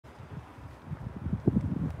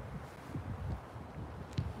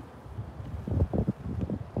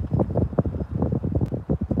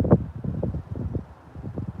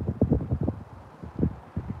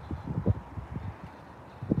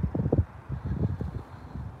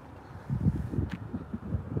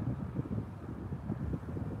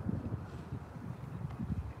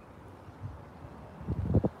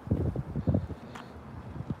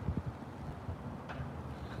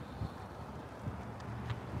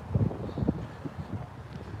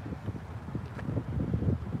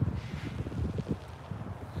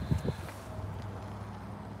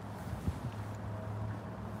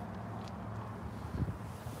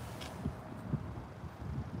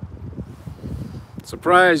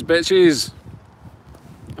Surprise, bitches!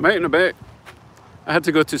 I'm out and about. I had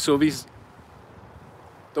to go to Sobeys.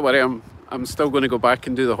 Don't worry, I'm still going to go back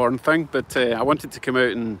and do the horn thing, but I wanted to come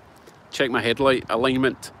out and check my headlight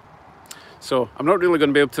alignment. So I'm not really going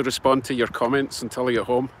to be able to respond to your comments until I get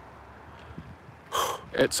home.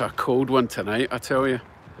 It's a cold one tonight, I tell you.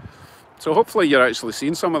 So hopefully you're actually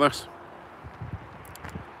seeing some of this.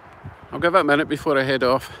 I'll give it a minute before I head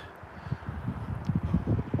off.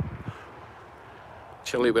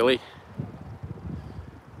 Chilly Willy.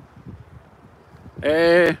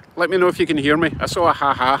 Let me know if you can hear me. I saw a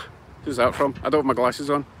ha-ha. Who's that from? I don't have my glasses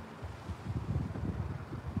on.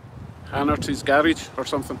 Scottrodsgarage garage or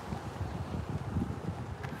something.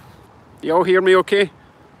 You all hear me okay?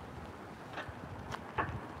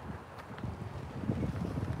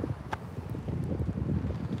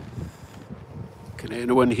 Can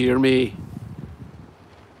anyone hear me?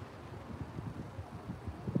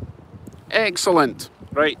 Excellent.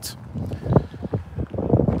 Right.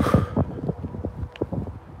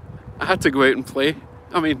 I had to go out and play.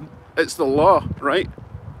 I mean, it's the law, right?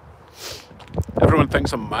 Everyone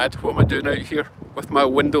thinks I'm mad. What am I doing out here with my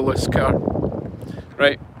windowless car?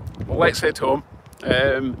 Right, well, let's head home.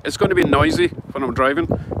 It's going to be noisy when I'm driving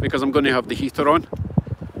because I'm going to have the heater on.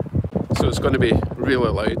 So it's going to be really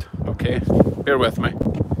loud, okay? Bear with me.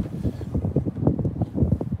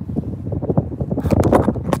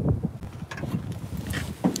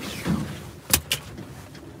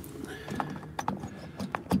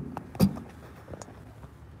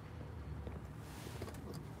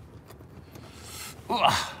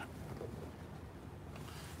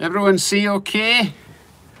 Everyone see okay?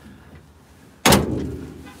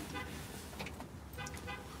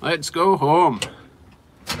 Let's go home.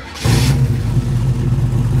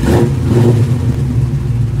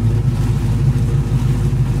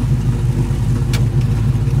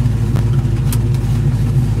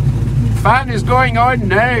 Fan is going on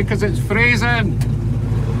now because it's freezing.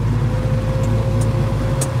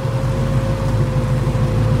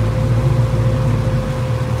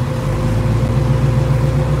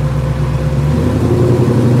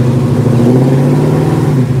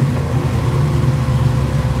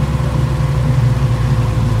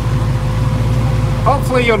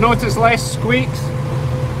 Hopefully you'll notice less squeaks.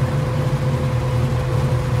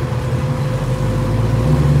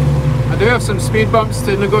 I do have some speed bumps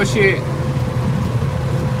to negotiate.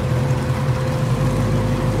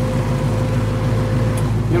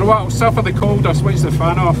 You know what, I'll suffer the cold, I'll switch the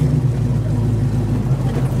fan off.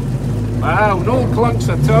 Wow, no clunks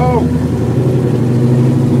at all.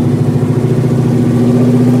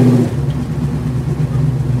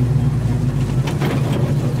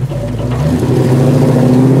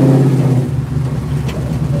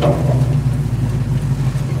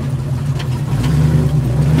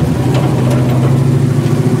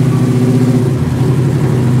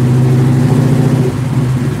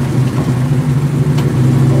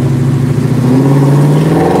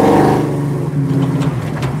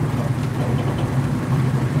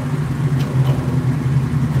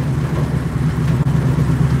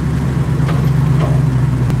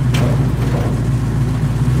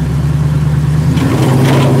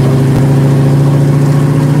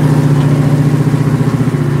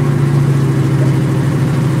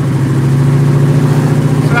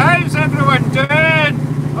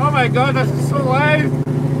 God, this is so loud.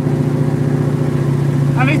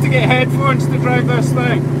 I need to get headphones to drive this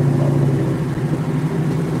thing.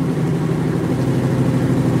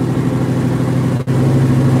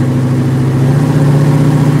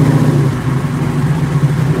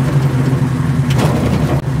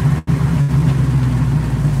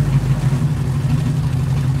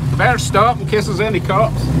 I better stop in case there's any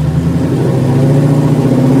cops.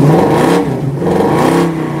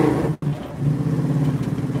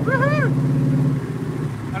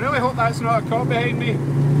 That's not a cop behind me.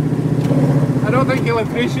 I don't think he'll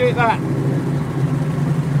appreciate that.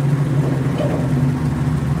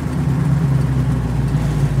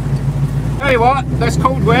 Tell you what, this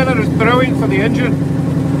cold weather is brilliant for the engine.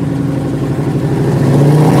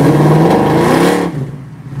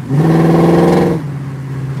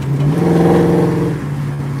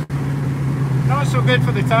 Not so good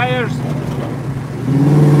for the tyres.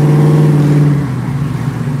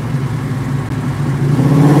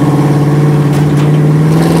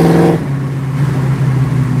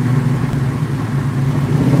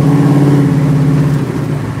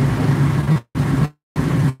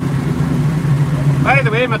 By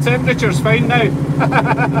the way, my temperature's fine now.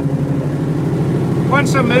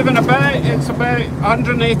 Once I'm moving about, it's about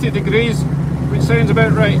 180 degrees, which sounds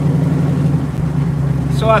about right.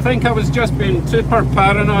 So I think I was just being super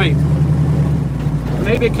paranoid.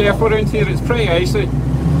 Maybe careful around here, it's pretty icy.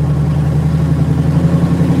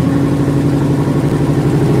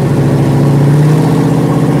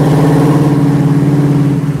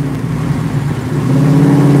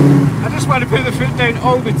 I just want to put the foot down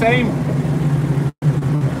all the time.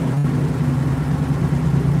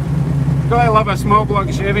 Gotta love a small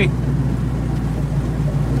block Chevy.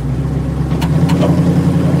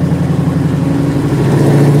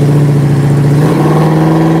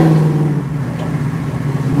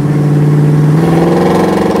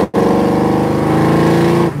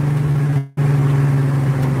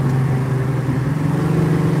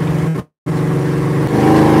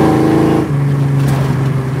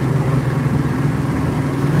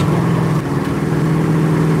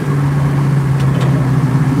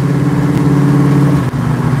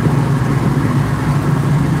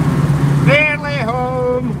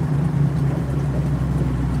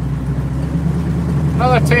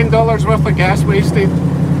 Another $10 worth of gas wasted.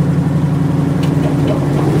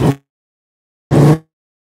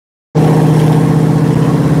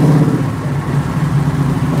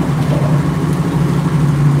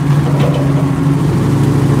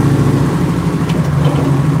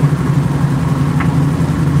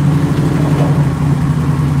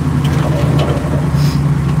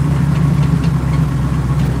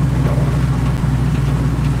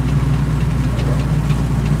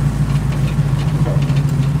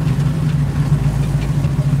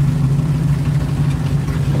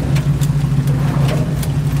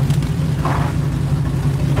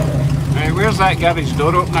 Where's that garage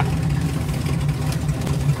door opener?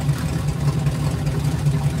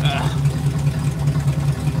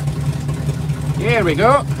 Here we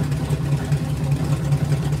go.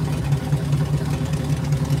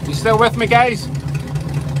 You still with me, guys?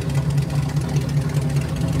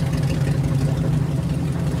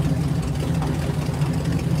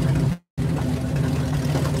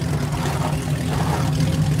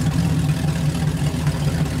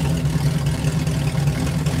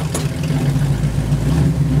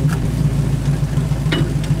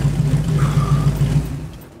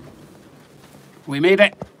 We made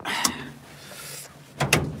it.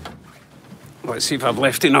 Let's see if I've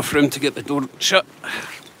left enough room to get the door shut.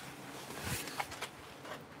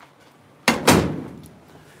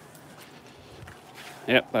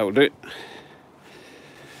 Yep, that'll do it.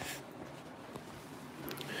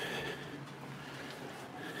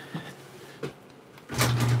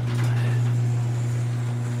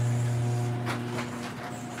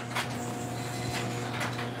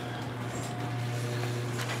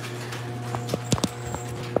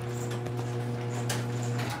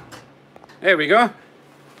 There we go.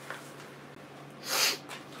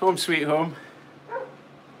 Home sweet home.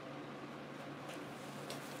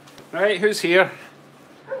 Right, who's here?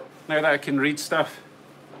 Now that I can read stuff.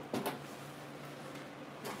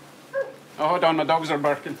 Oh, hold on, the dogs are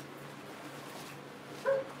barking.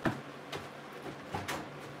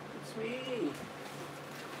 Sweet.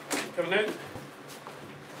 Coming out.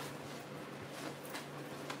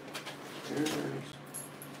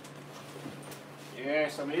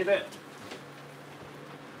 Yes, I made it.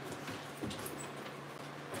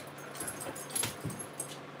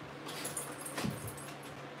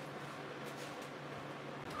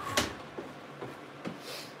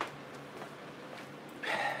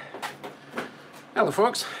 Hello,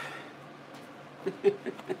 folks.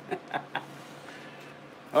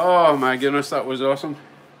 Oh my goodness, that was awesome.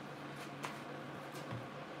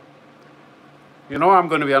 You know, I'm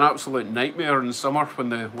going to be an absolute nightmare in summer when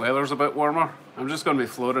the weather's a bit warmer. I'm just going to be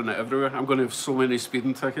flooring it everywhere. I'm going to have so many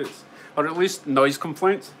speeding tickets, or at least noise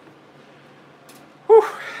complaints. Whew.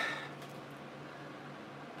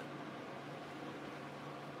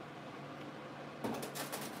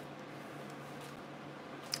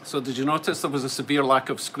 So did you notice there was a severe lack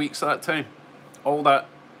of squeaks that time? All that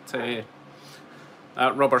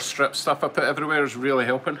rubber strip stuff I put everywhere is really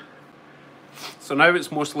helping. So now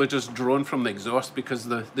it's mostly just drone from the exhaust because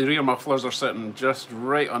the rear mufflers are sitting just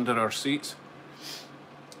right under our seats.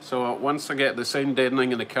 So once I get the sound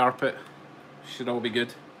deadening in the carpet, should all be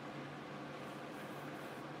good.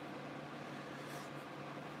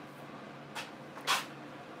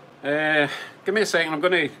 Give me a second. I'm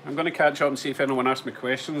gonna catch up and see if anyone asked me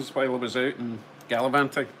questions while I was out and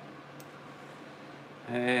gallivanting.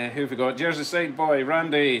 Who have we got? Jersey Side Boy,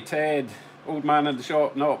 Randy, Ted, Old Man in the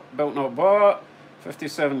Shop, Not Built Not Bought,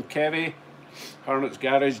 57 Kevy, Harnet's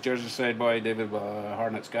Garage, Jersey Side Boy, David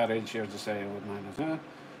Harnet's Garage, Jersey Side Old Man,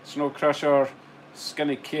 Snow Crusher,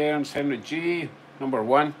 Skinny Cairns, Henry G, number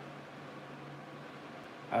 1.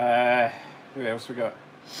 Who else we got?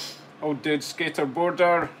 Old Dude Skater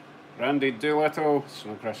Boarder, Randy Doolittle,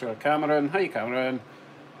 Snow Crusher, Cameron. Hi, Cameron.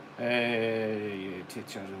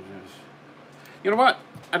 Teacher. You know what?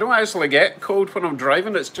 I don't actually get cold when I'm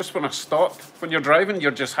driving. It's just when I stop. When you're driving,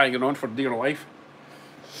 you're just hanging on for dear life.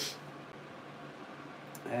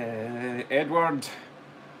 Edward.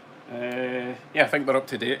 Yeah, I think they're up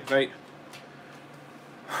to date. Right.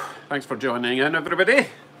 Thanks for joining in, everybody.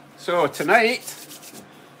 So tonight,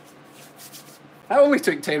 that only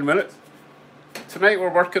took 10 minutes. Tonight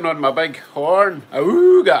we're working on my big horn.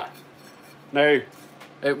 Auga! Now,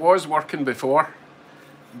 it was working before,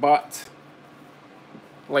 but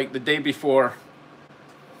like the day before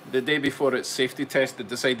its safety test, it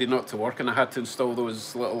decided not to work, and I had to install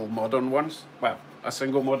those little modern ones. Well, a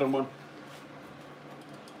single modern one.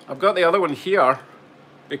 I've got the other one here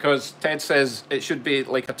because Ted says it should be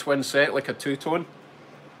like a twin set, like a two-tone.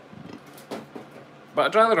 But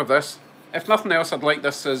I'd rather have this. If nothing else, I'd like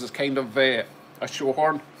this as kind of a show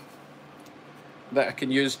horn that I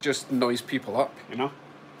can use just to noise people up, you know?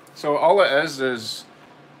 So all it is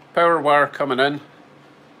power wire coming in,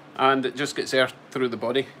 and it just gets air through the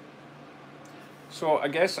body. So I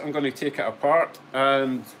guess I'm going to take it apart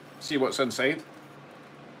and see what's inside.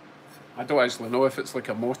 I don't actually know if it's like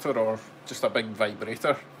a motor or just a big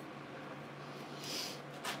vibrator.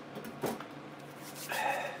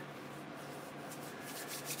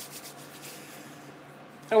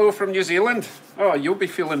 Hello from New Zealand. Oh, you'll be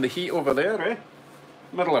feeling the heat over there, eh?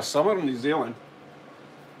 Middle of summer in New Zealand.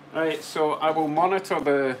 Right, so I will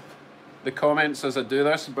monitor the comments as I do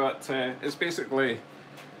this, but it's basically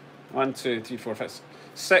 1, 2, 3, 4, 5,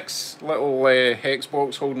 6 little hex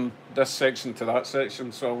bolts holding this section to that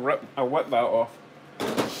section. So I'll whip that off.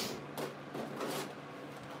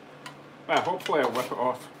 Well, hopefully I'll whip it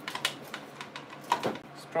off.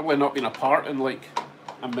 It's probably not been apart in like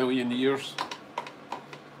a million years.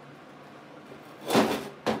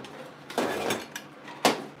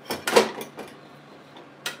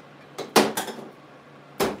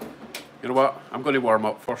 You know what? I'm going to warm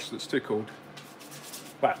up first. It's too cold.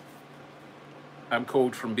 But I'm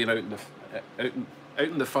cold from being out in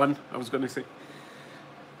the fun, I was going to say.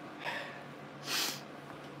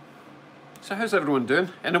 So how's everyone doing?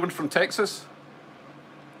 Anyone from Texas?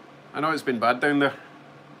 I know it's been bad down there.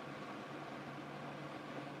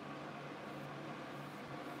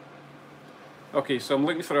 Okay, so I'm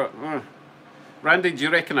looking for a... Randy, do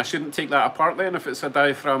you reckon I shouldn't take that apart then if it's a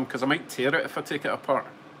diaphragm? Because I might tear it if I take it apart.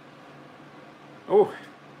 Oh.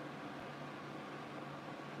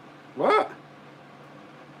 What?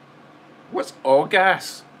 What's all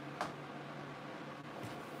gas?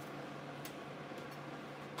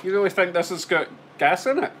 You really think this has got gas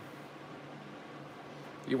in it?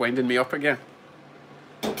 You winding me up again?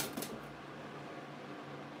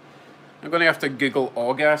 I'm going to have to Google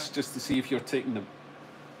all gas just to see if you're taking them.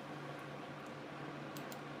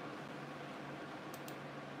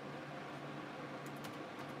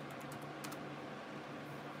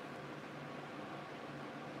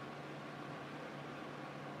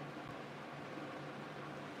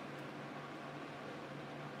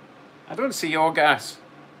 I don't see all gas.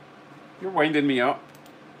 You're winding me up.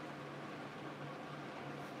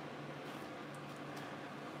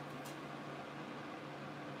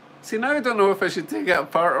 See, now I don't know if I should take it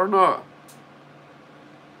apart or not.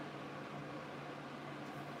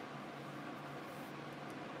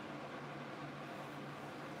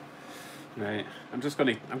 Right, I'm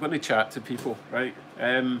going to chat to people, right?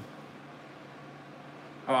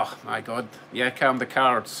 Oh my God, yeah, Cam, the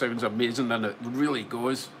car sounds amazing and it really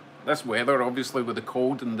goes. This weather, obviously, with the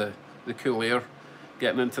cold and the cool air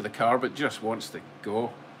getting into the car, but just wants to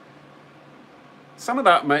go. Some of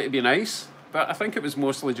that might have been ice, but I think it was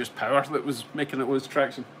mostly just power that was making it lose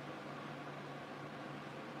traction.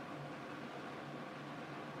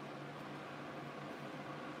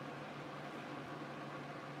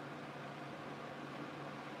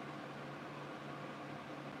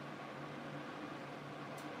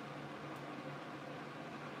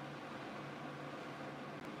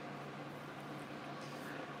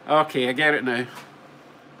 Okay, I get it now.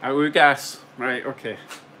 Gas. Right, okay.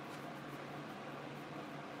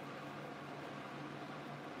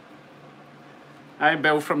 Hi,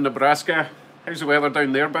 Bill from Nebraska. How's the weather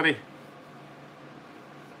down there, buddy?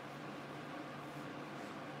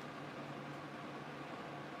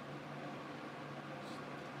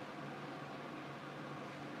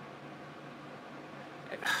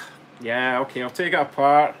 Yeah, okay, I'll take it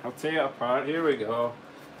apart. Here we go.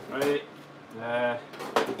 Right.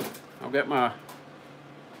 I'll get my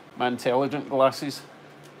intelligent glasses.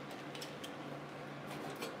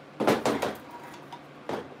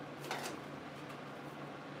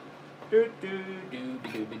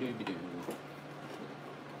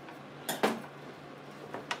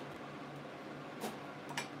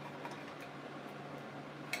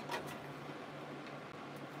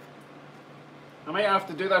 I might have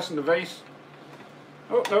to do this in the vise.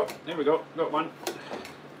 Oh no, there we go, got one.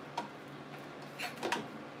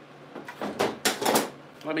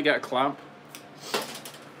 Let me get a clamp.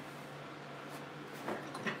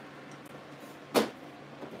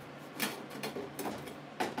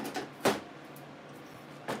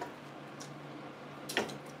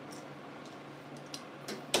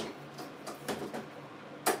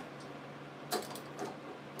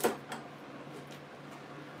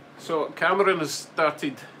 So Cameron has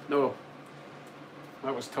started, no,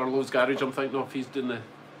 that was Turlow's garage I'm thinking of, he's doing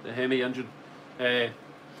the Hemi engine.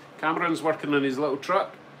 Cameron's working on his little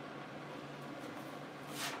truck.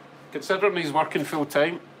 Considering he's working full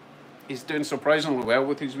time, he's doing surprisingly well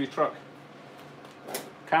with his wee truck.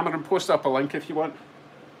 Cameron, post up a link if you want.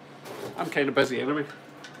 I'm kind of busy anyway.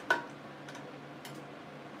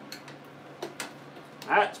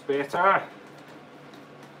 That's better.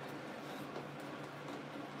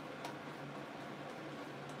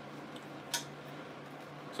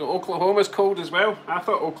 So Oklahoma's cold as well. I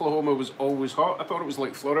thought Oklahoma was always hot. I thought it was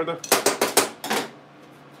like Florida. I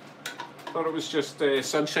thought it was just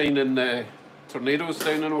sunshine and tornadoes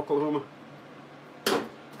down in Oklahoma.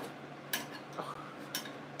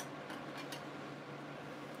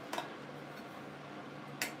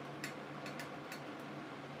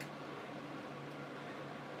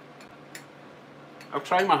 I'll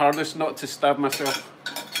try my hardest not to stab myself.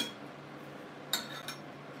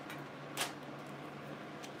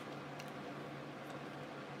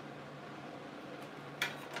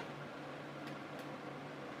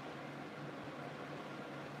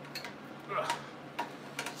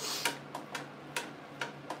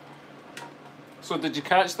 So did you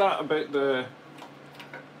catch that about the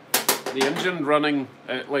engine running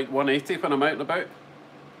at like 180 when I'm out and about?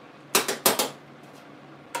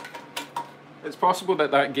 It's possible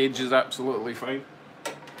that that gauge is absolutely fine,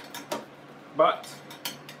 but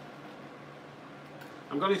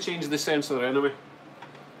I'm going to change the sensor anyway,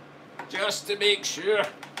 just to make sure.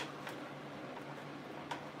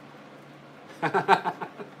 I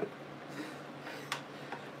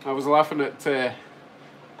was laughing at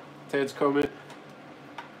Ted's comment.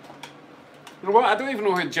 You know what, I don't even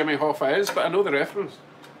know who Jimmy Hoffa is, but I know the reference.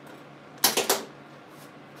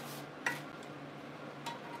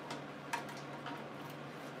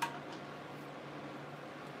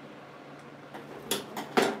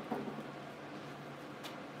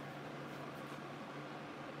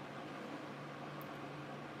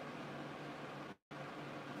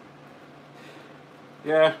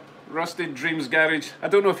 Yeah, Rusted Dreams Garage. I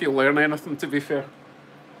don't know if you'll learn anything, to be fair.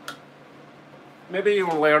 Maybe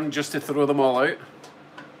you'll learn just to throw them all out.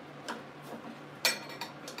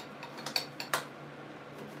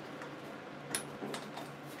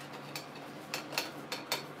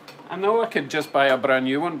 I know I could just buy a brand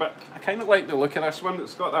new one, but I kind of like the look of this one.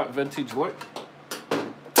 It's got that vintage look.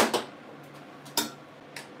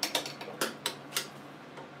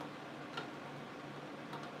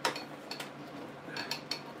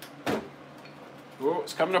 Oh,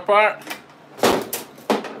 it's coming apart.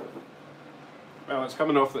 Well, it's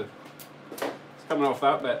coming off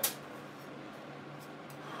that bit.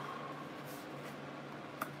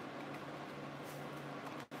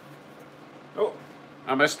 Oh,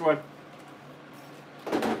 I missed one.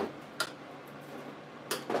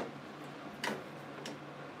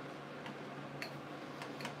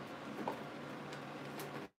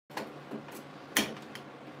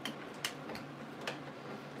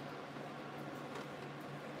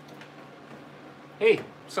 Hey,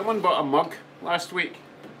 someone bought a mug last week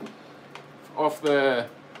off the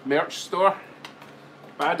merch store,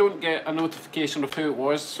 but I don't get a notification of who it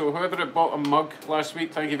was, so whoever had bought a mug last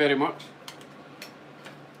week, thank you very much.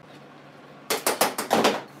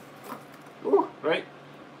 Oh, right.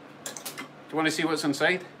 Do you want to see what's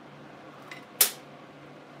inside?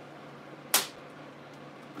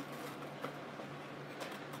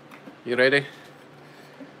 You ready?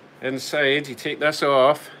 Inside, you take this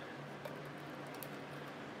off.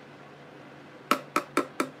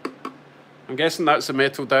 I'm guessing that's a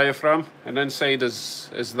metal diaphragm, and inside is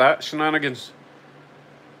that shenanigans.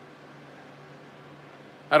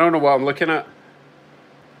 I don't know what I'm looking at.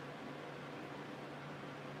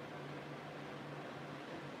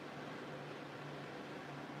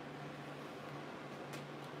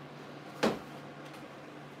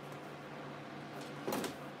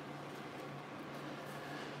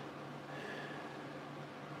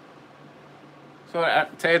 So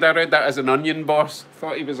Ted, I read that as an onion boss.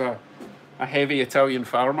 Thought he was a heavy Italian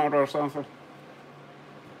farmer or something.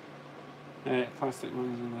 Plastic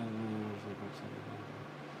ones.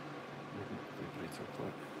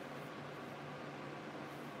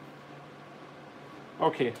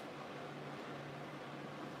 Okay.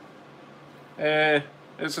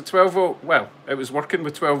 It's a 12 volt. Well, it was working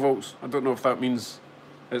with 12 volts. I don't know if that means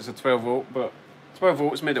it's a 12 volt, but 12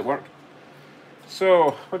 volts made it work.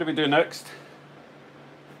 So, what do we do next?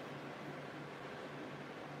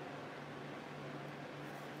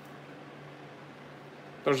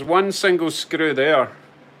 There's one single screw there.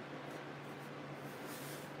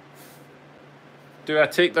 Do I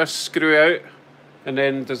take this screw out and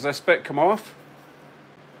then does this bit come off?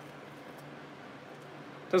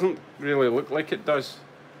 Doesn't really look like it does.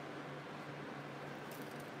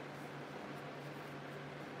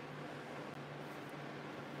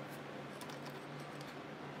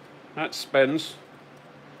 That spins.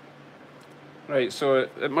 Right, so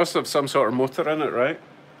it must have some sort of motor in it, right?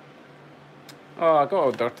 Oh, I got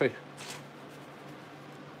all dirty.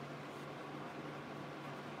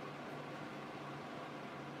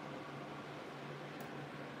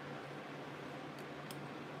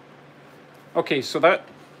 Okay, so that,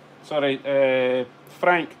 sorry,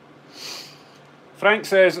 Frank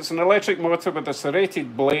says it's an electric motor with a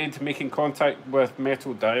serrated blade making contact with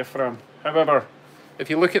metal diaphragm. However, if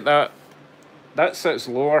you look at that, that sits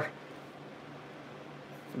lower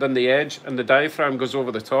than the edge and the diaphragm goes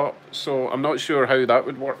over the top, so I'm not sure how that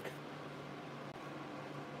would work.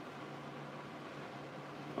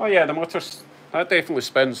 Oh yeah, the motor's, that definitely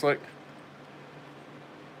spins, look.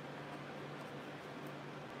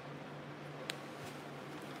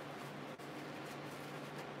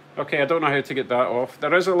 Okay, I don't know how to get that off.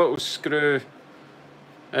 There is a little screw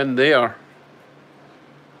in there,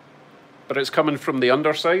 but it's coming from the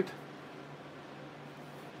underside.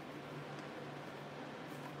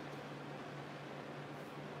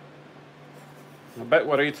 I'm a bit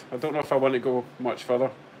worried. I don't know if I want to go much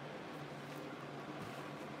further.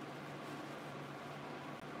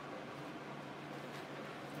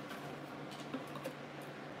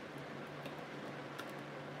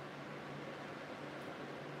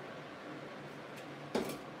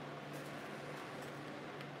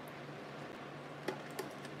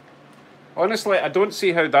 Honestly, I don't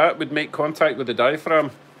see how that would make contact with the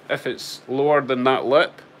diaphragm if it's lower than that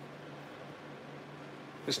lip.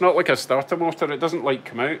 It's not like a starter motor, it doesn't like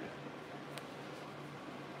come out.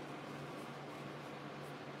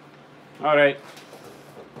 Alright.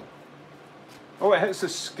 Oh, it hits the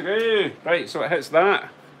screw. Right, so it hits that.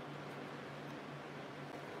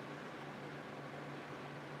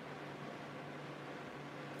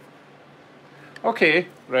 Okay,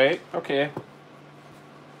 right, okay.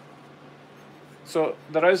 So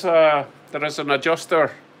there is an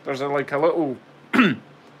adjuster. There's like a little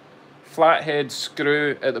flathead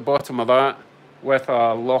screw at the bottom of that with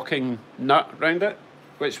a locking nut around it,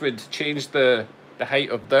 which would change the height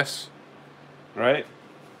of this, right?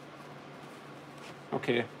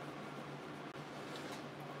 Okay.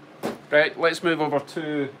 Right, let's move over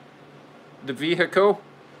to the vehicle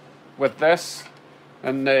with this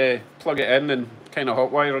and plug it in and kind of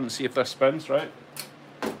hotwire it and see if this spins, right?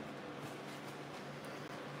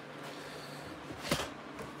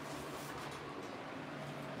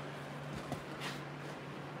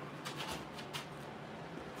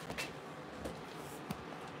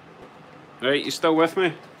 Right, you still with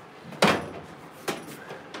me?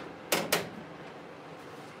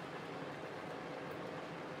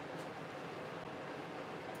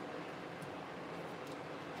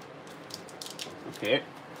 Okay.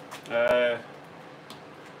 How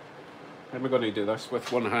am I going to do this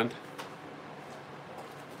with one hand?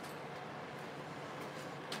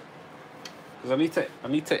 Because I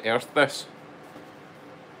need to earth this.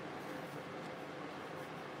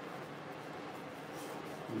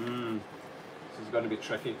 This is going to be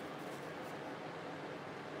tricky.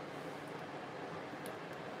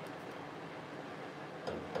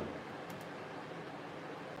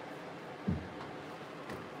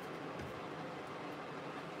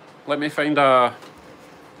 Let me find an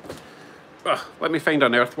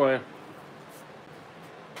earth wire.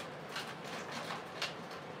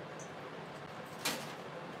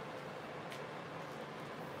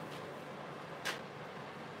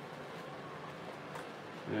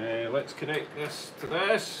 Let's connect this to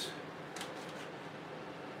this.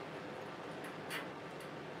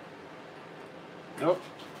 Nope,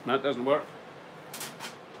 that doesn't work.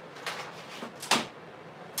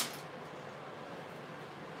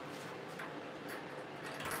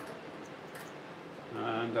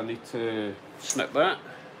 And I need to snip that.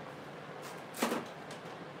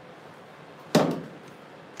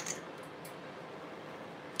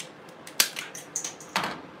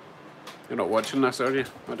 You're not watching this, are you?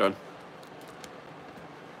 Hold on.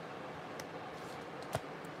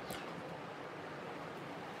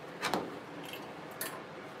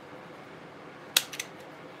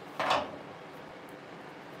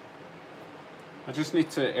 just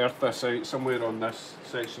need to earth this out somewhere on this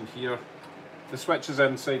section here. The switch is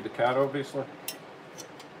inside the car, obviously.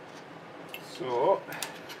 So,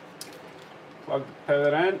 plug the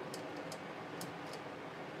power in.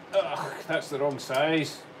 Ugh, that's the wrong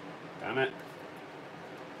size. Damn it.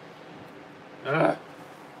 Ugh.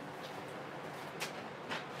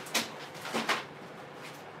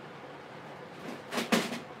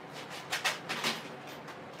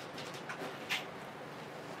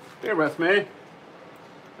 Bear with me.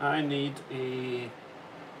 I need a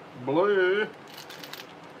blue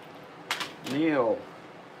nail.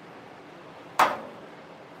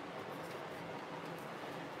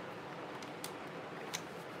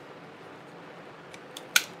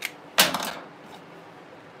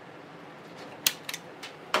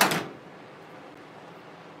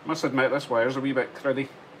 Must admit this wire's a wee bit cruddy.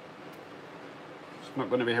 It's not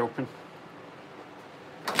going to be helping.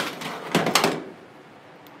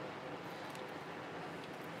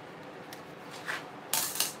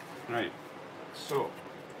 Right, so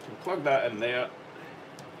I'll plug that in there,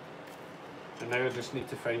 and now I just need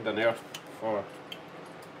to find an earth for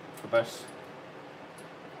this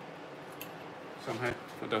somehow.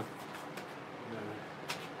 I don't.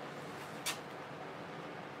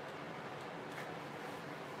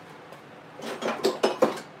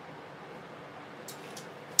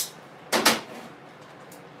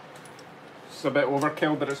 It's a bit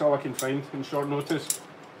overkill, but it's all I can find in short notice.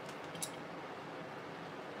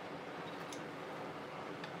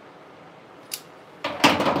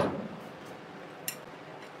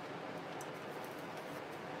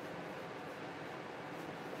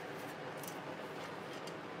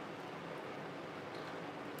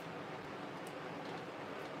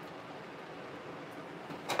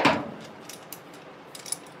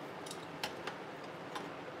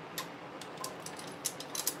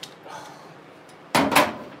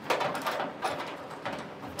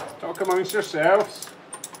 Talk amongst yourselves.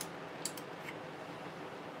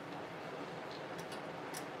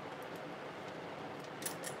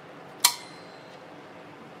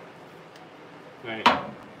 Right,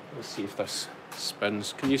 let's see if this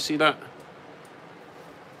spins. Can you see that?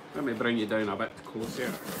 Let me bring you down a bit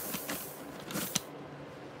closer.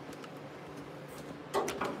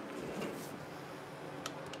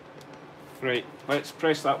 Right, let's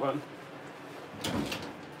press that one.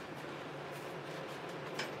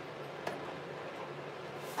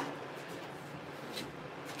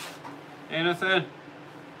 Anything?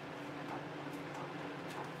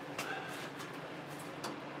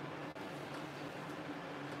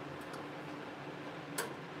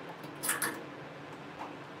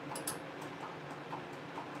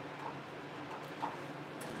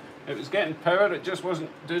 It was getting power, it just wasn't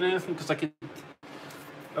doing anything because the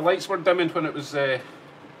lights were dimming when it was when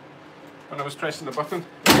I was pressing the button.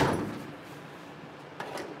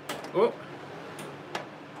 Oh.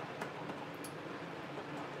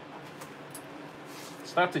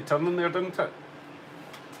 Started turning there, didn't it?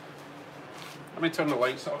 Let me turn the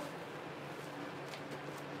lights off.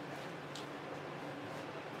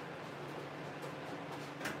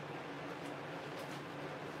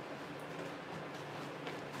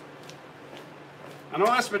 I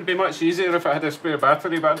know this would be much easier if I had a spare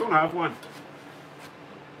battery, but I don't have one.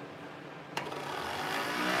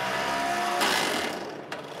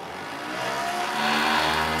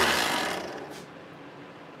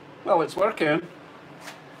 Well, it's working.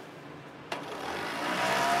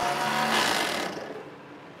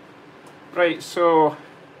 Right, so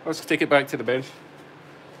let's take it back to the bench.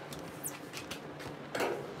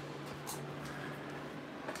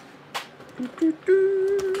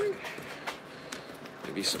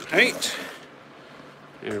 Maybe some height.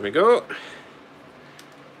 There we go.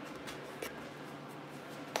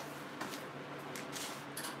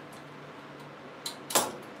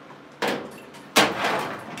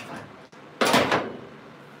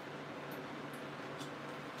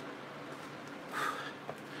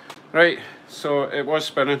 Right, so it was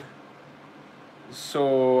spinning.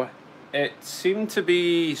 So it seemed to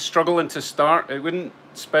be struggling to start. It wouldn't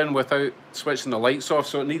spin without switching the lights off,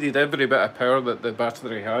 so it needed every bit of power that the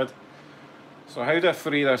battery had. So how do I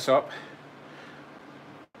free this up?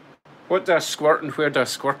 What do I squirt and where do I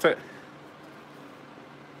squirt it?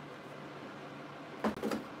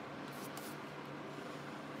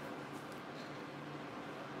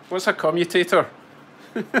 What's a commutator?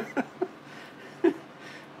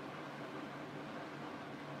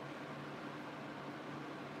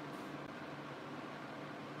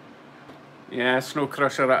 Yeah, Snow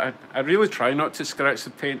Crusher. I really try not to scratch the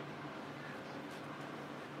paint.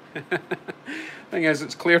 Thing is,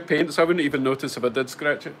 it's clear paint, so I wouldn't even notice if I did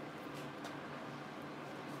scratch it.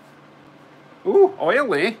 Ooh,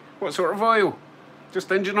 Oil, eh? What sort of oil?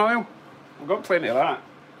 Just engine oil? We've got plenty of that.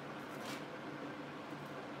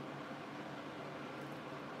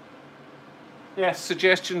 Yeah,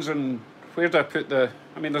 suggestions on where do I put the...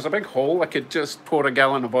 I mean, there's a big hole. I could just pour a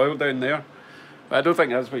gallon of oil down there. But I don't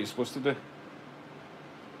think that's what you're supposed to do.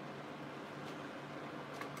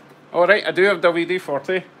 Alright, I do have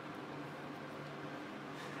WD-40.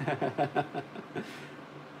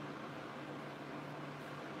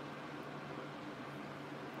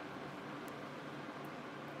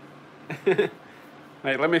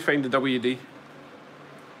 Right, let me find the WD.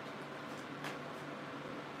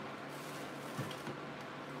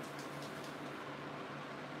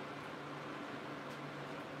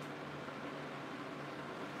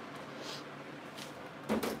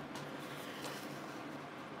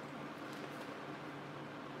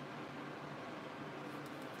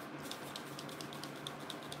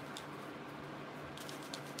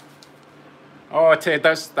 Oh, Ted,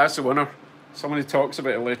 that's the winner. Someone who talks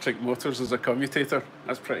about electric motors as a commutator.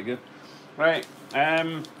 That's pretty good. Right.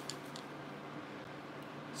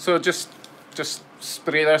 So just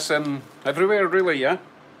spray this in everywhere, really, yeah?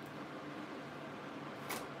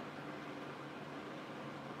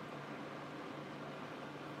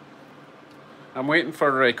 I'm waiting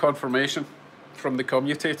for confirmation from the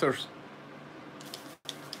commutators.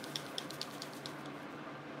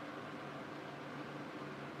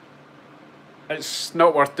 It's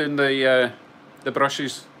not worth doing the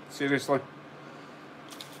brushes, seriously.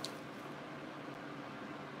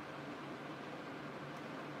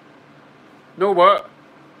 No what?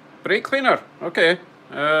 Brake cleaner? Okay.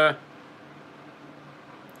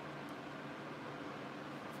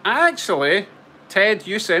 Actually, Ted,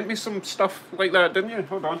 you sent me some stuff like that, didn't you?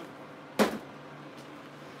 Hold on.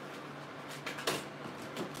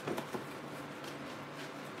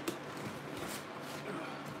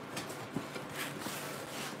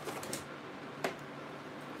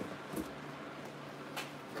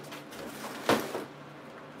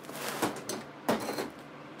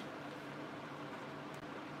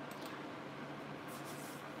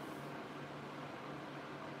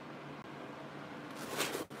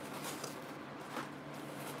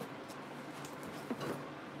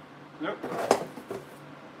 Nope.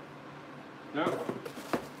 Nope.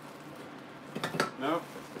 Nope.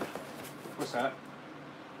 What's that?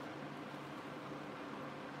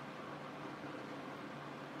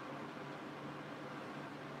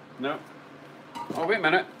 No. Oh, wait a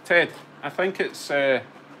minute. Ted, I think it's...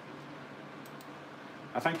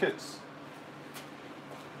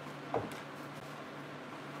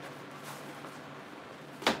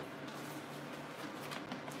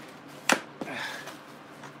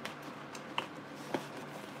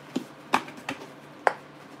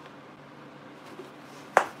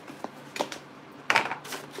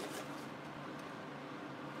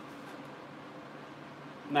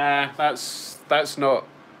 Nah, that's not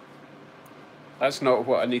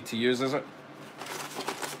what I need to use, is it?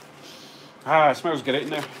 Ah, it smells great in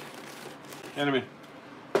there. Anyway.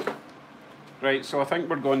 Right, so I think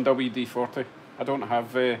we're going WD-40. I don't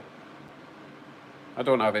have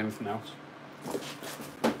anything else.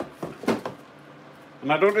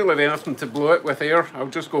 And I don't really have anything to blow it with air. I'll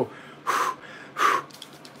just go...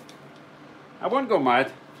 I won't go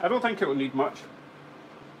mad. I don't think it will need much.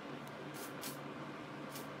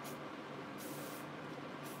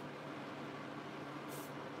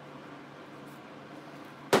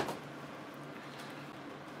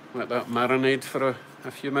 Let that marinade for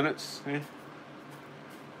a few minutes. Eh?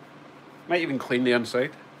 Might even clean the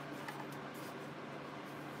inside.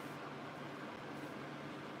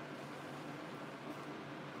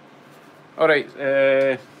 Alright,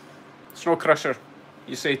 Snow Crusher.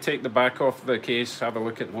 You say take the back off the case, have a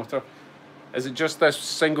look at the motor. Is it just this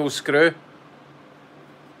single screw?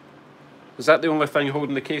 Is that the only thing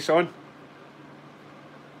holding the case on?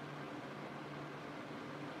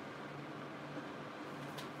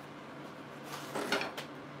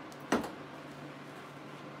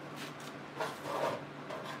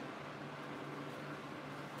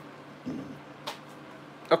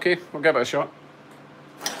 Okay, we'll give it a shot.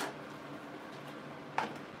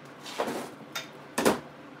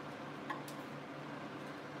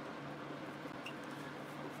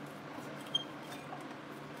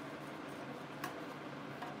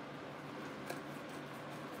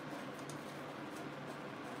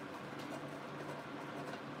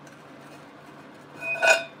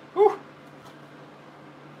 Ooh.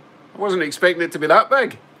 I wasn't expecting it to be that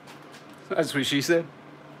big. That's what she said.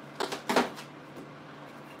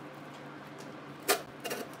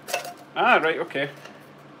 Ah, right, okay.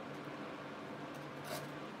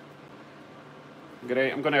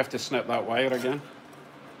 great. I'm going to have to snip that wire again.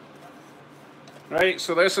 Right,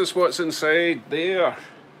 so this is what's inside there.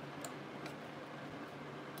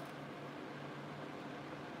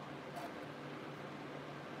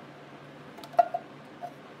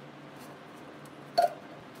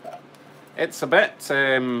 It's a bit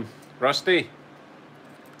rusty.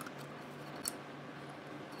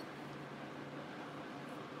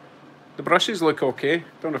 The brushes look okay.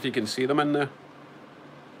 Don't know if you can see them in there.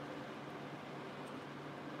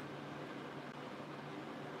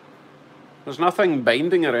 There's nothing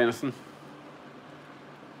binding or anything.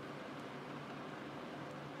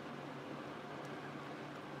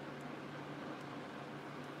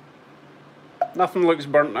 Nothing looks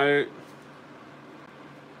burnt out.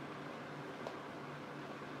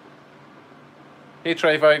 Hey,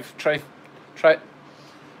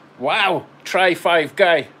 wow, try 5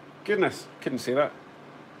 guy. Goodness, couldn't see that.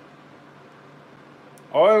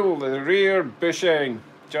 Oil the rear bushing,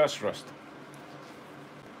 just rust.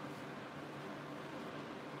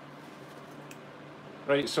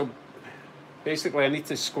 Right, so basically I need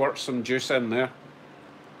to squirt some juice in there.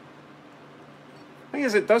 Thing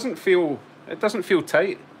is, it doesn't feel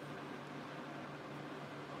tight.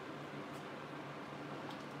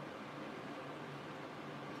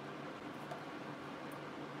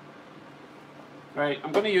 Right,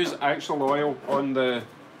 I'm going to use actual oil on the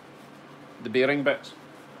bearing bits.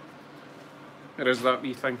 There is that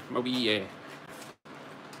wee thing, my wee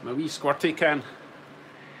squirty can.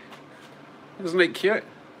 Isn't it cute?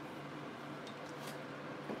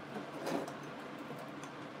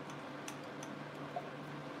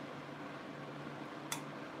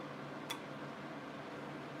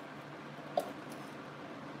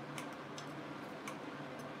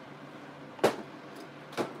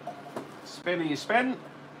 Spinny spin.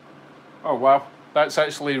 Oh wow, that's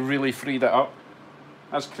actually really freed it up.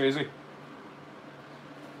 That's crazy.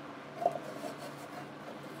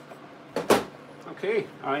 Okay,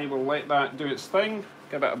 I will let that do its thing,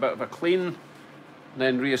 give it a bit of a clean,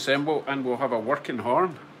 then reassemble, and we'll have a working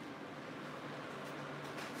horn.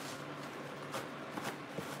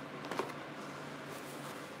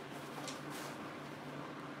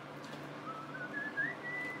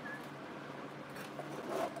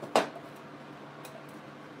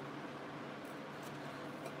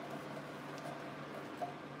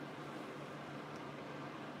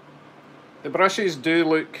 The brushes do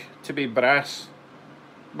look to be brass,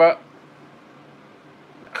 but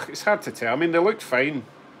it's hard to tell. I mean, they look fine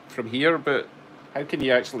from here, but how can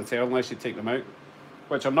you actually tell unless you take them out?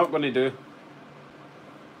 Which I'm not going to do,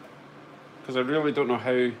 because I really don't know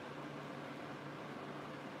how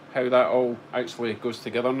that all actually goes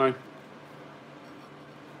together now.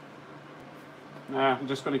 Nah, I'm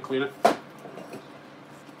just going to clean it.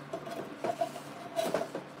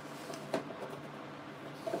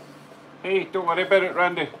 Hey, don't worry about it,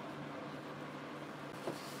 Randy.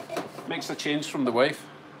 Makes a change from the wife.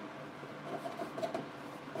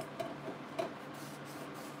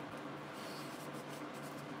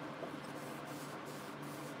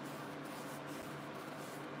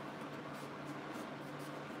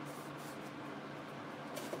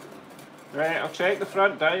 Right, I'll check the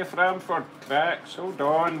front diaphragm for cracks. Hold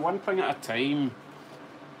on, one thing at a time.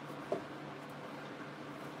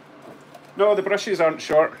 No, the brushes aren't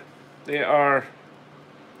short. They are...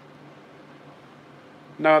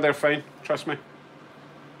 No, they're fine. Trust me.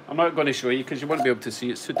 I'm not going to show you because you won't be able to see.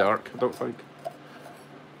 It's too dark, I don't think.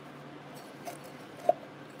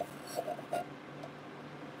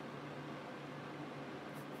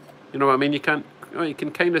 You know what I mean? You can't... Oh, you can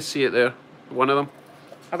kind of see it there. One of them.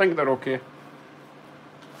 I think they're okay.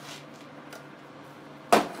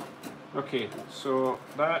 Okay, so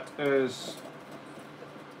that is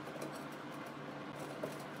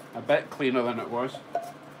a bit cleaner than it was.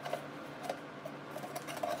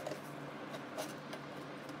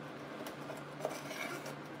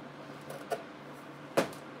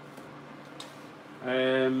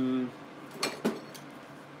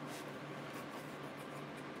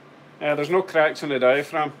 Yeah, there's no cracks in the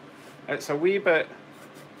diaphragm. It's a wee bit...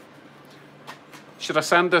 Should I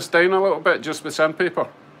sand this down a little bit just with sandpaper?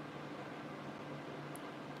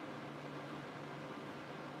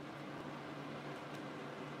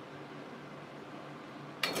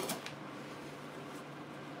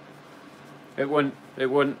 It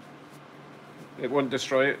won't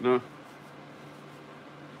destroy it, no.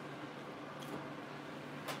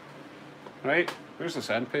 Right, where's the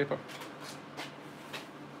sandpaper?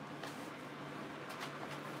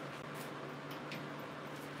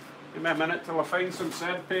 Give me a minute till I find some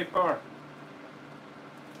sandpaper.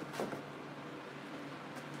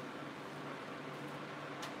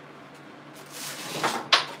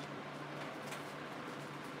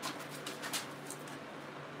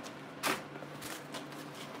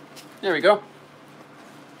 There we go.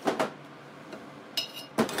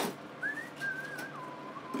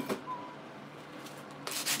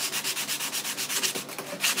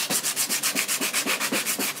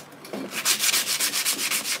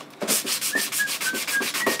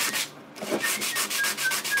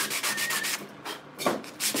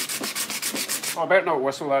 Oh, I better not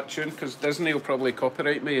whistle that tune because Disney will probably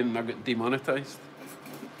copyright me and I'll get demonetised.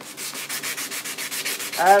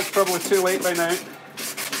 Ah, it's probably too late by now.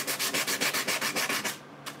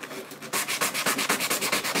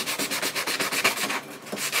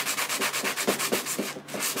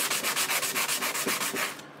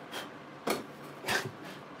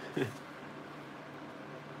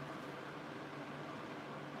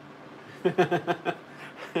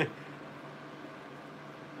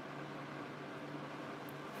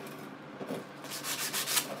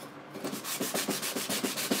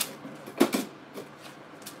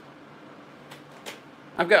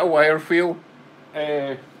 I've got a wire wheel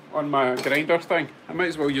on my grinder thing. I might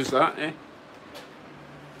as well use that, eh?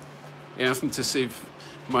 Yeah, nothing to save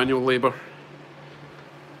manual labour.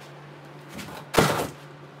 I'm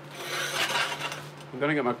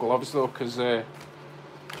gonna get my gloves though, because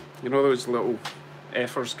you know those little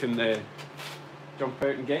effers can jump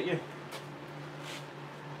out and get you.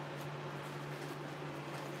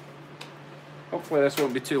 Hopefully this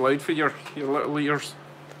won't be too loud for your little ears.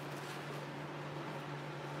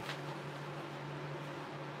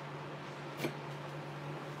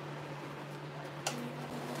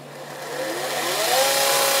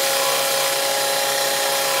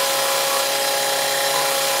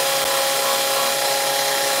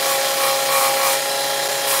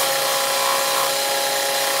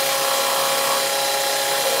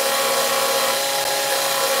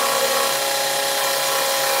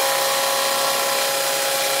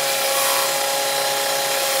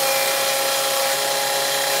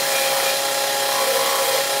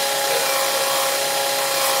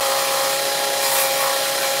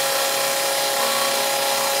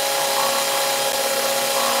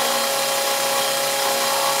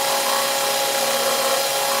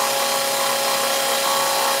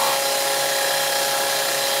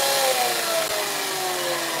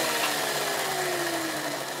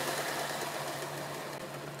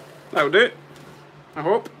 That'll do it, I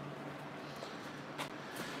hope.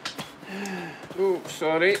 Oh,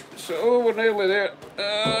 sorry. So, we're nearly there.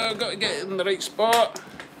 I've got to get in the right spot.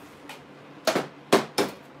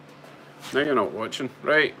 Now you're not watching.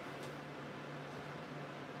 Right.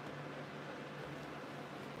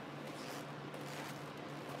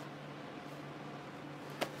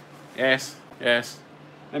 Yes, yes.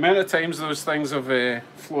 The amount of times those things have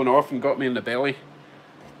flown off and got me in the belly.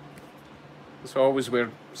 So I always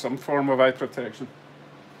wear some form of eye protection.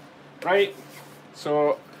 Right,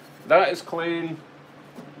 so that is clean.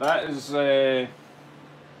 That is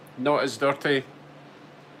not as dirty.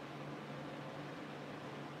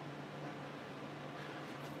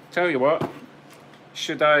 Tell you what,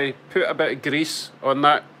 should I put a bit of grease on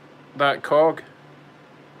that cog?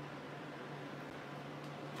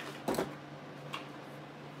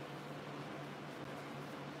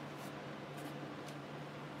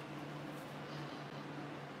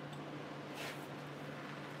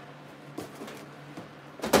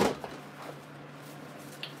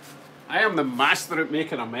 I am the master at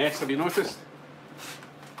making a mess, have you noticed?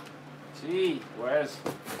 Gee whiz.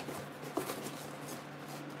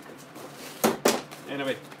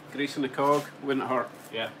 Anyway, greasing the cog wouldn't hurt.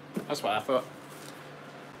 Yeah, that's what I thought.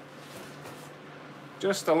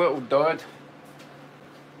 Just a little dod.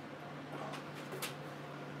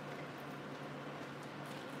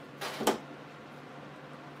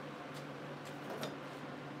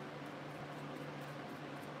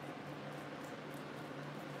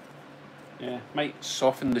 Yeah, might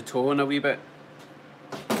soften the tone a wee bit.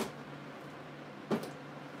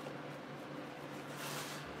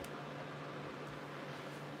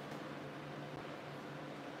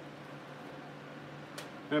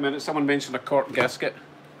 Wait a minute, someone mentioned a cork gasket.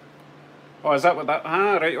 Oh, is that what that...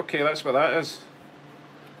 Ah, right, okay, that's what that is.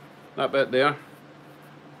 That bit there.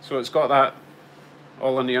 So it's got that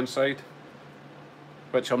all on the inside,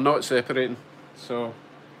 which I'm not separating, so...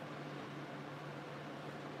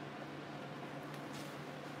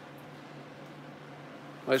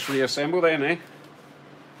 Let's reassemble then, eh?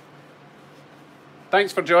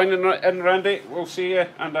 Thanks for joining in, Randy. We'll see you,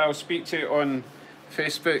 and I'll speak to you on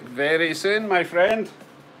Facebook very soon, my friend.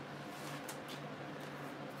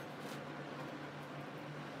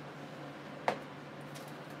 I'll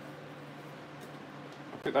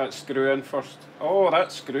put that screw in first. Oh,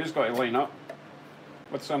 that screw's got to line up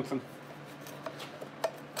with something.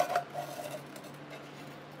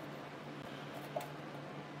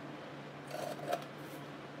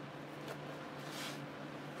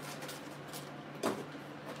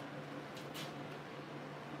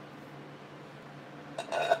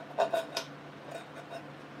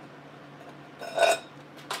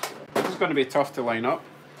 This is going to be tough to line up.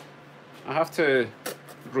 I have to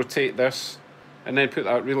rotate this and then put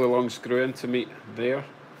that really long screw in to meet there.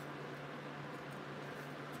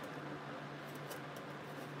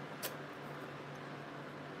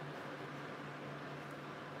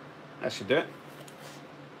 That should do it.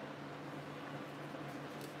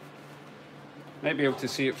 Might be able to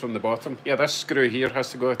see it from the bottom. Yeah, this screw here has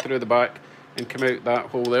to go through the back and come out that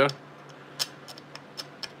hole there.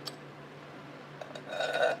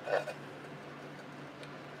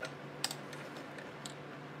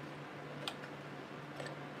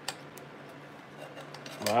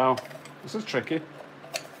 Wow, this is tricky.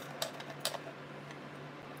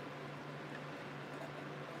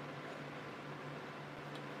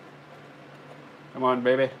 Come on,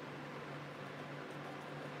 baby.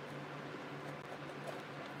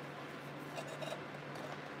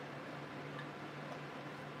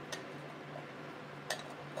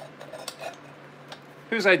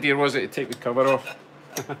 Whose idea was it to take the cover off?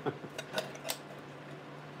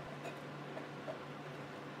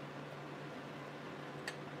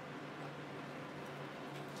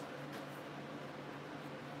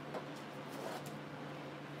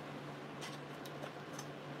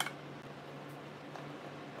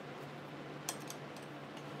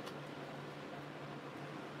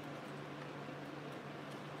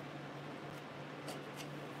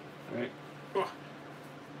 Right. Oh.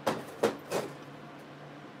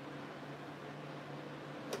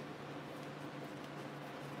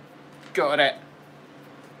 Got it.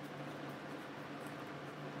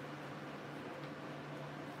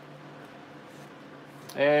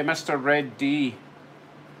 Mr. Red D.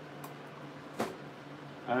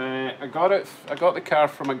 I got it. I got the car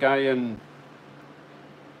from a guy in.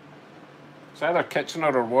 It's either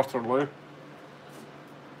Kitchener or Waterloo.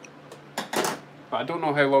 But I don't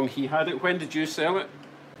know how long he had it. When did you sell it?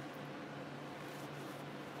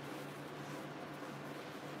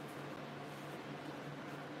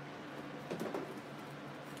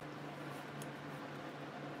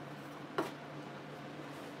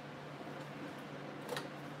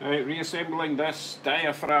 Right, reassembling this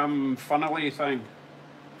diaphragm funnely thing.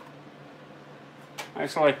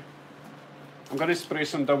 Actually, I'm going to spray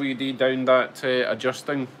some WD down that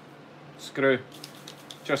adjusting screw,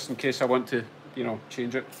 just in case I want to, you know,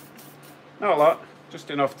 change it. Not a lot, just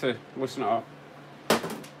enough to loosen it up.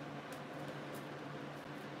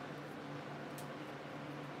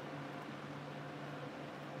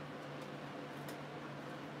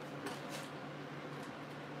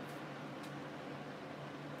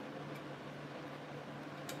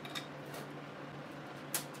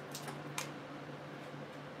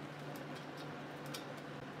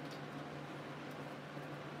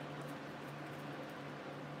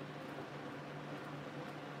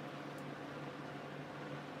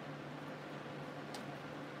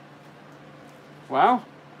 Wow,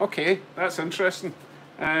 okay, that's interesting.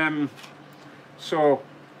 So,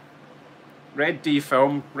 Red D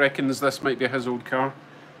Film reckons this might be his old car.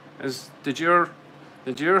 Did your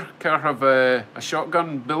car have a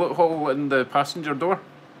shotgun bullet hole in the passenger door?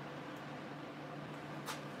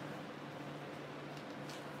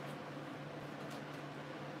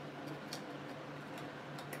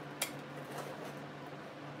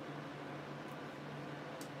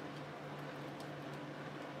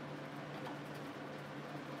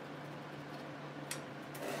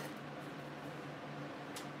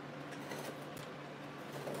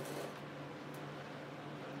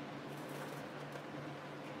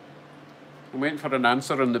 I'm waiting for an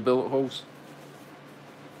answer on the bullet holes.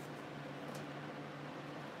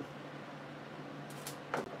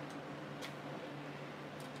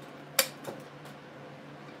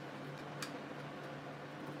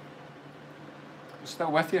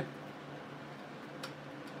 Still with you?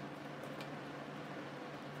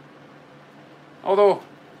 Although,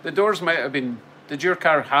 the doors might have been... Did your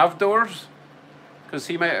car have doors? Because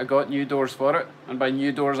he might have got new doors for it. And by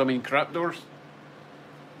new doors, I mean crap doors.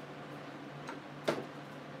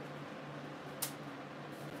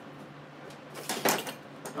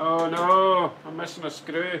 Oh no, I'm missing a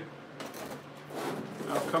screw.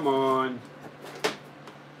 Oh, come on.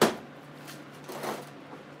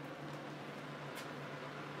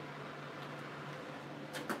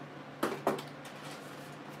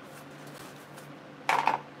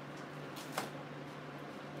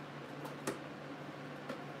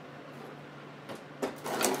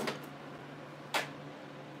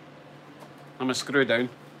 I'm going to screw down.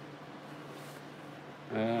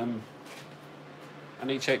 I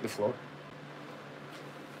need to check the floor.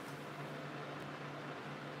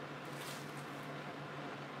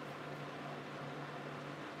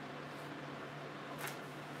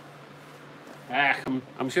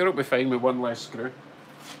 I'm sure it'll be fine with one less screw.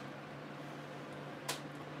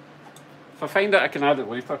 If I find it, I can add it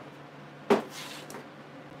later.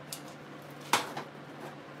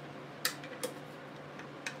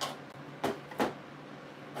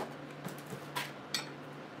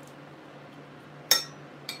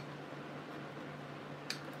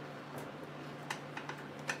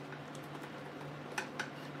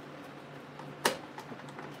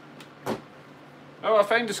 Oh, I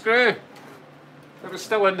found the screw. It was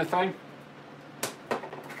still in the thing.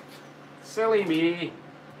 Silly me.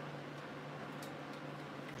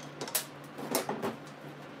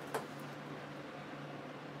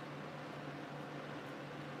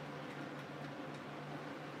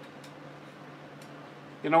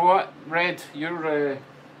 You know what, Red? Your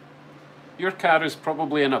car is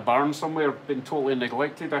probably in a barn somewhere, been totally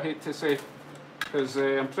neglected, I hate to say. Because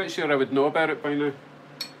I'm pretty sure I would know about it by now.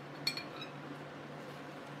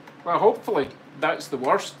 Well, hopefully that's the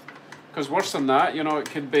worst, because worse than that, you know, it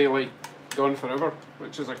could be like gone forever,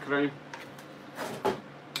 which is a crime.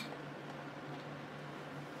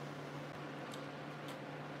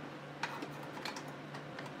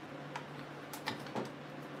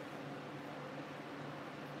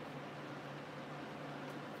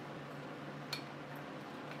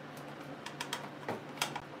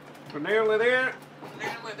 We're nearly there,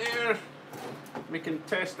 nearly there. We can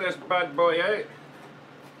test this bad boy out.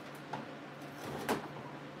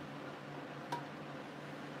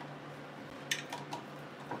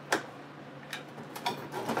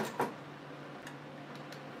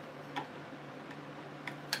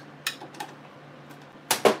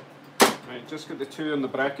 Just got the two in the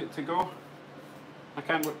bracket to go. I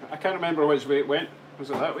can't remember which way it went. Was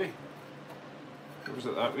it that way? Or was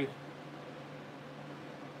it that way?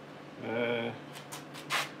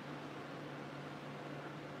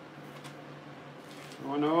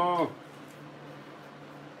 Oh no!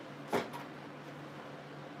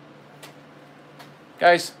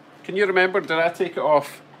 Guys, can you remember, did I take it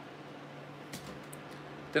off?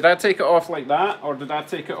 Did I take it off like that, or did I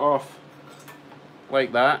take it off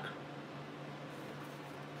like that?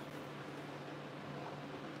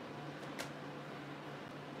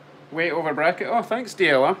 Weight over bracket. Oh, thanks,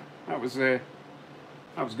 DLR. That was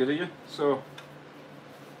good of you. So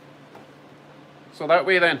that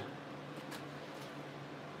way then.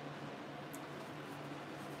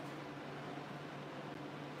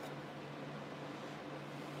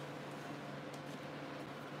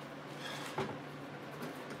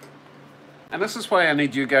 And this is why I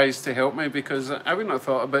need you guys to help me, because I wouldn't have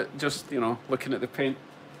thought about just, you know, looking at the paint.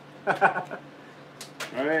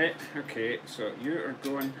 Right, okay, so you are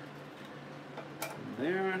going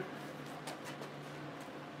there.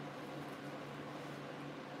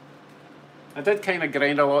 I did kind of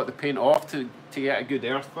grind a lot of the paint off to get a good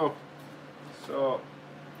earth though, so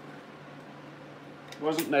it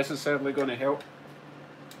wasn't necessarily going to help.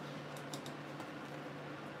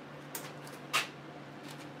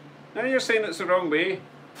 Now you're saying it's the wrong way.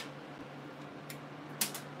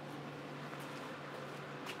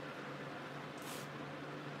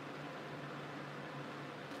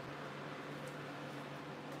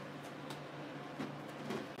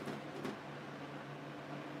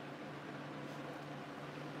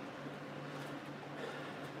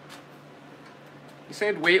 You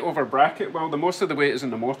said weight over bracket. Well, the most of the weight is in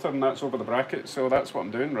the motor, and that's over the bracket, so that's what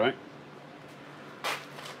I'm doing, right?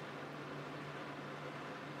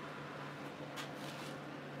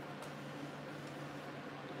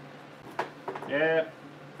 Yeah,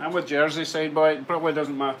 I'm with Jersey side boy. It probably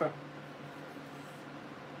doesn't matter.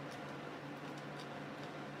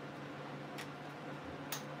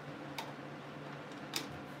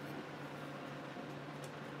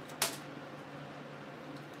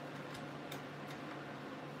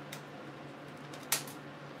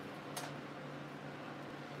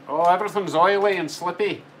 Oh, everything's oily and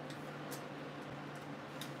slippy.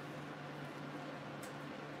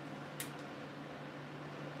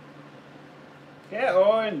 Get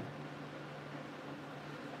on.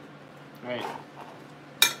 Right.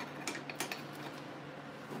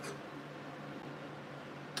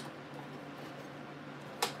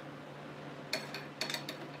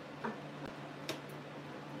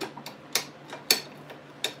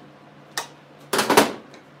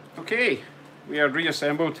 Okay, we are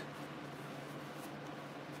reassembled.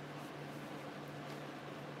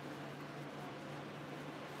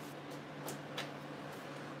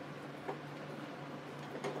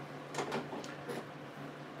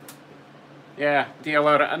 Yeah,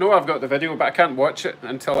 DLR, I know I've got the video, but I can't watch it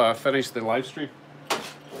until I finish the live stream.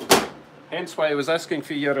 Hence why I was asking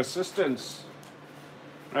for your assistance.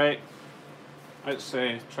 Right. Let's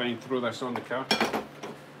try and throw this on the car.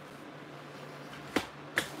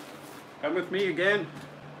 Come with me again.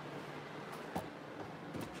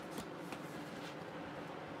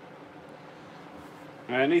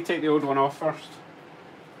 I need to take the old one off first.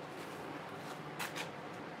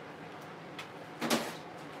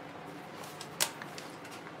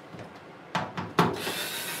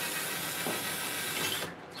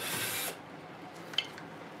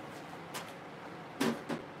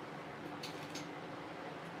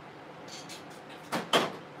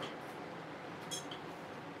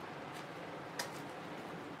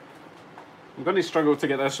 I'm going to struggle to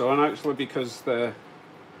get this on actually because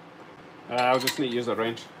I'll just need to use a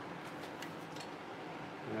wrench.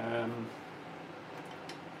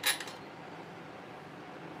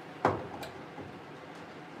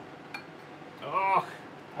 Oh,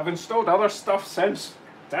 I've installed other stuff since.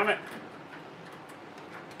 Damn it.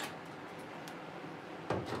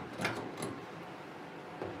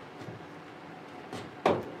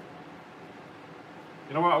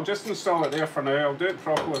 You know what, I'll just install it there for now. I'll do it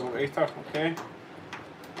properly later, okay?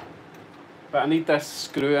 But I need this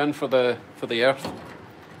screw in for the earth.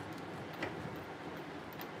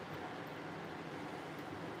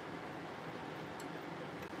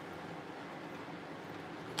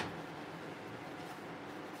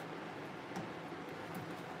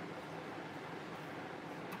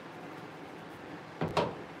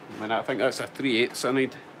 And I think that's a 3/8 I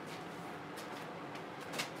need.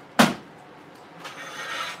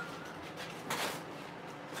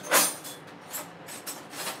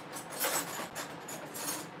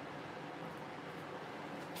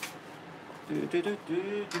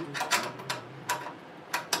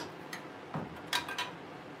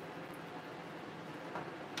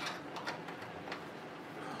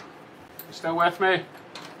 Still with me?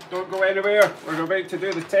 Don't go anywhere. We're about to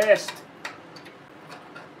do the test.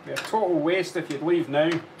 It'd be a total waste if you'd leave now.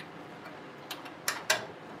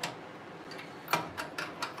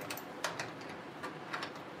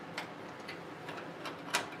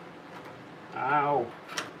 Ow.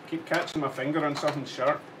 Keep catching my finger on something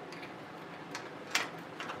sharp.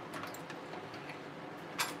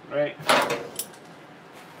 Right.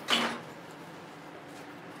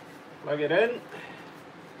 Plug it in.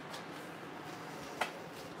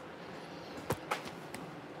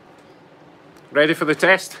 Ready for the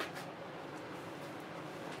test?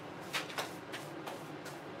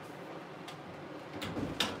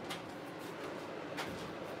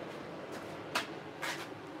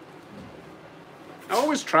 I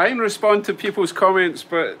always try and respond to people's comments,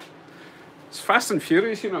 but it's fast and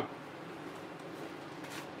furious, you know.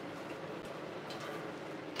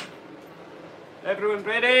 Everyone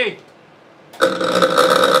ready?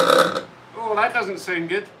 Oh, that doesn't sound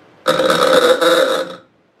good.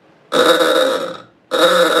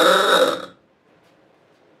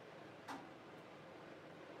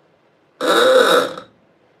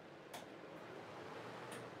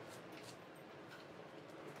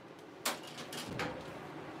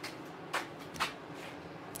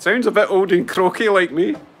 Sounds a bit old and croaky like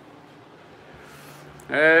me.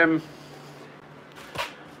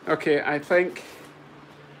 Okay, I think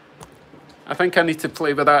I need to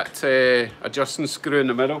play with that adjusting screw in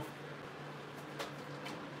the middle.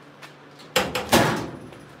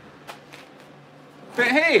 But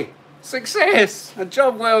hey, success! A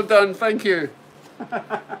job well done, thank you.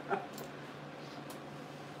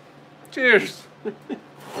 Cheers.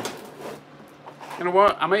 You know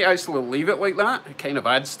what, I might actually leave it like that. It kind of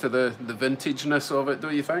adds to the vintageness of it,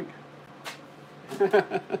 don't you think?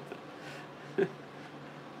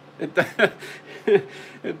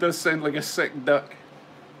 It does sound like a sick duck.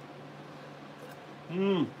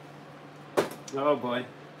 Oh boy.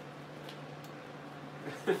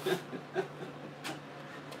 I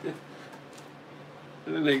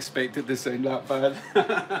didn't expect it to sound that bad.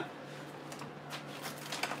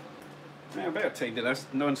 Yeah, I better tidy this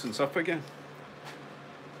nonsense up again.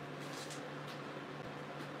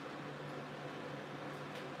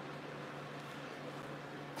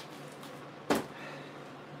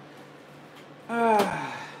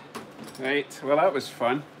 Right, well that was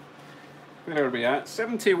fun. Where are we at?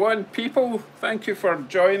 71 people. Thank you for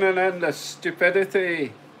joining in the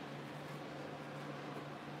stupidity.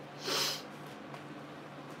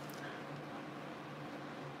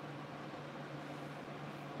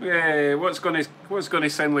 Yeah, what's going to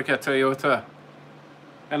sound like a Toyota?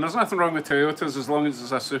 And there's nothing wrong with Toyotas as long as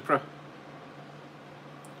it's a Supra.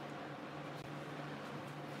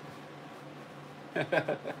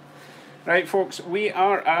 Right, folks, we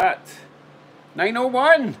are at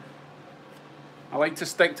 9:01. I like to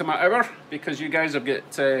stick to my hour because you guys have got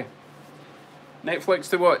Netflix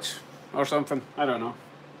to watch. or something. I don't know.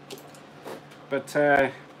 But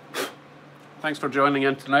thanks for joining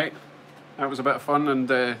in tonight. That was a bit of fun, and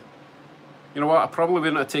you know what? I probably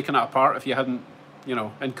wouldn't have taken it apart if you hadn't, you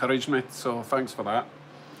know, encouraged me. So thanks for that.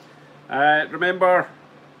 Remember,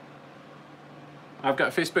 I've got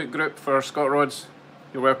a Facebook group for Scott Rods.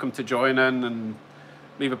 You're welcome to join in and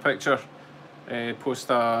leave a picture. Post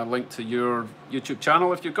a link to your YouTube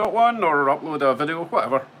channel if you've got one, or upload a video,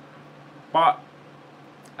 whatever. But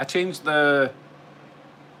I changed the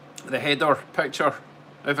header picture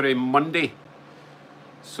every Monday,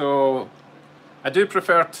 so I do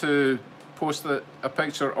prefer to post a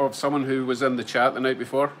picture of someone who was in the chat the night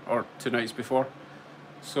before or 2 nights before.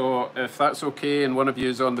 So if that's okay and one of you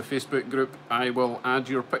is on the Facebook group, I will add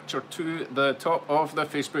your picture to the top of the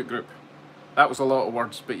Facebook group. That was a lot of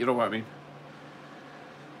words, but you know what I mean.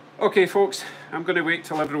 Okay folks, I'm going to wait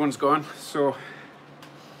till everyone's gone, so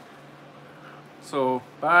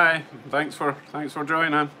bye. Thanks for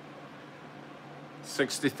joining.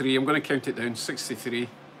 63, I'm going to count it down. 63,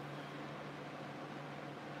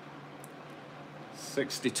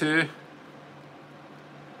 62.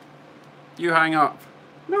 You hang up.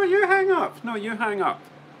 No, you hang up. No, you hang up.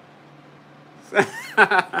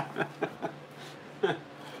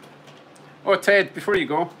 Oh, Ted, before you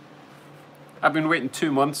go, I've been waiting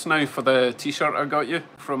 2 months now for the t-shirt I got you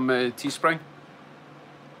from Teespring.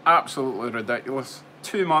 Absolutely ridiculous.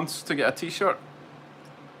 2 months to get a t-shirt.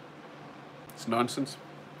 It's nonsense.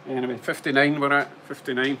 Anyway, 59 we're at.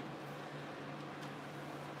 59.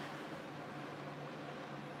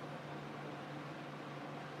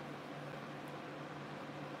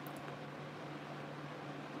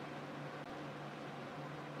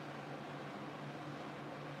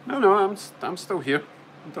 No, I'm still here.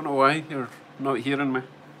 I don't know why you're not hearing me.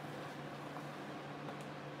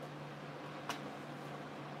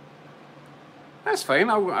 That's fine.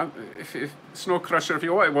 If Snow Crusher, if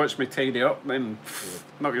you want to watch me tidy up, then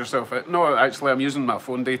knock yourself out. No, actually, I'm using my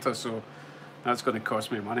phone data, so that's going to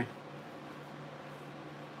cost me money.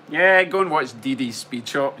 Yeah, go and watch DD's Speed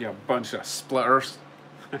Shop, you bunch of splitters.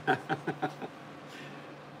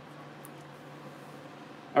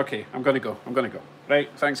 Okay, I'm going to go. Right,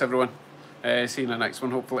 thanks everyone. See you in the next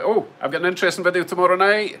one, hopefully. Oh, I've got an interesting video tomorrow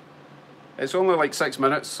night. It's only like 6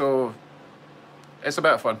 minutes, so it's a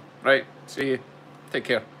bit of fun. Right, see you. Take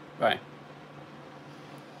care. Bye.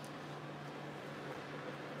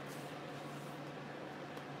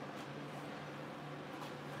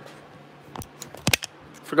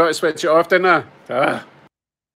 Forgot to switch it off, didn't I?